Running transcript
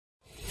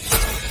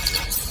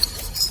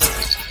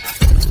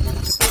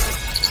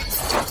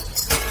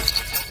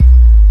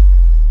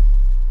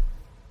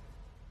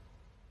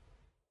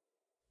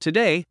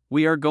Today,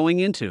 we are going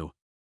into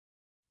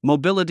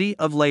mobility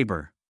of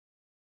labor.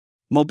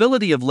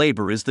 Mobility of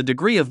labor is the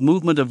degree of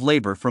movement of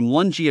labor from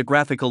one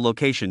geographical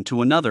location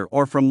to another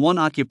or from one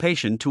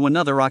occupation to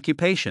another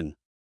occupation.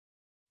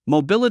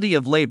 Mobility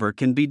of labor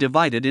can be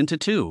divided into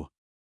two: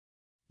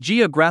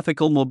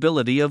 geographical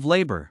mobility of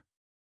labor,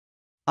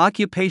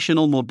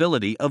 occupational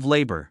mobility of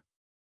labor.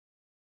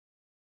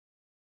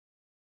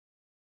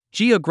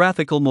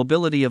 Geographical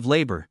mobility of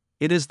labor.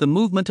 It is the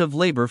movement of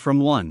labor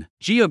from one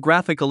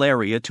geographical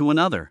area to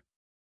another.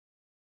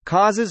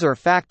 Causes or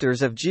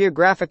factors of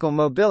geographical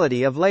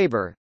mobility of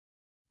labor.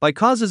 By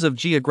causes of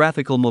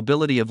geographical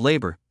mobility of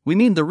labor, we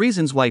mean the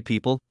reasons why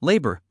people,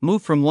 labor,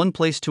 move from one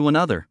place to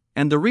another,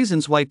 and the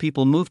reasons why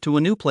people move to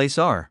a new place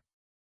are: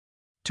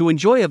 to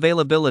enjoy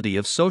availability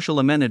of social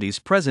amenities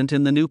present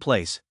in the new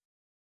place,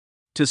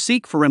 to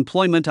seek for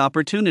employment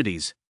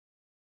opportunities,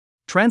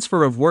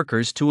 transfer of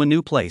workers to a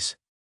new place,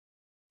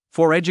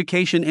 for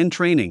education and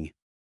training,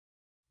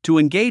 to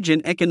engage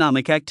in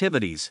economic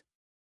activities.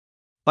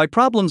 By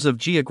problems of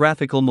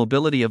geographical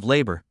mobility of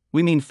labor,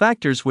 we mean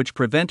factors which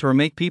prevent or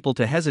make people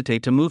to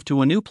hesitate to move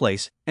to a new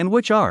place, and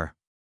which are: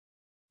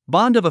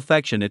 bond of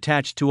affection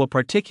attached to a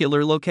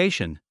particular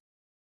location,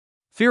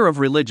 fear of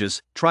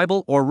religious,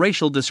 tribal, or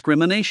racial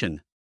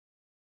discrimination,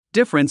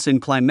 difference in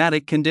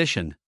climatic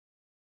condition,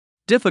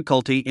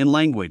 difficulty in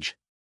language,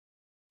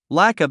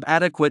 lack of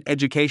adequate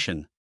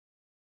education.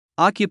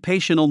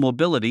 Occupational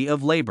mobility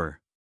of labor.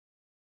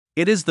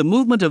 It is the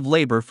movement of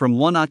labor from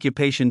one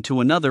occupation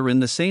to another in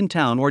the same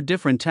town or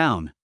different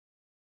town.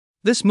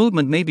 This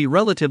movement may be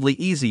relatively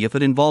easy if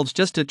it involves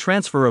just a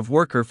transfer of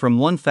worker from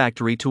one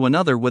factory to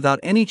another without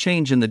any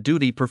change in the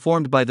duty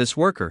performed by this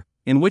worker,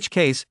 in which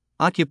case,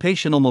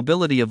 occupational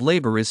mobility of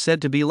labor is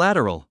said to be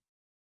lateral.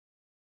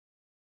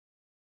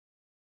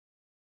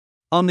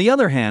 On the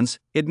other hand,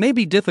 it may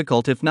be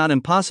difficult if not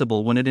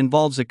impossible when it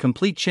involves a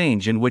complete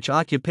change, in which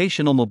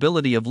occupational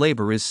mobility of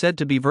labor is said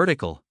to be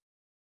vertical.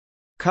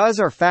 Cause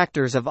or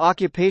factors of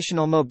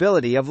occupational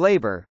mobility of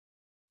labor.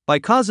 By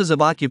causes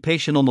of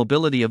occupational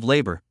mobility of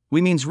labor, we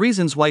means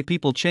reasons why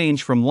people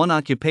change from one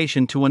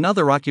occupation to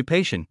another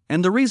occupation,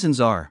 and the reasons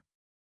are: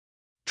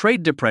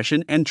 trade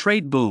depression and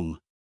trade boom,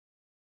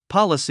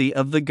 policy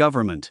of the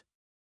government,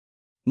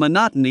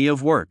 monotony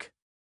of work,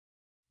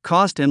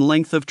 cost and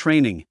length of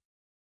training,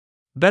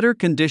 better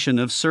condition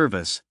of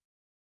service.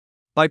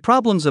 By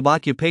problems of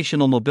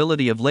occupational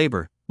mobility of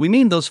labor, we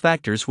mean those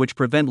factors which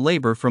prevent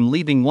labor from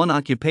leaving one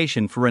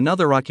occupation for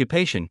another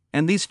occupation,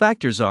 and these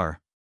factors are: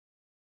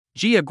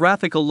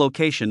 geographical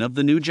location of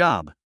the new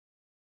job,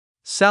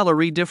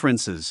 salary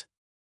differences,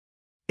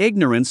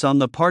 ignorance on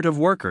the part of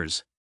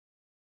workers,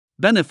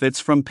 benefits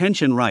from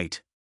pension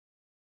right,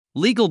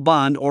 legal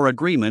bond or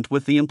agreement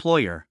with the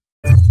employer.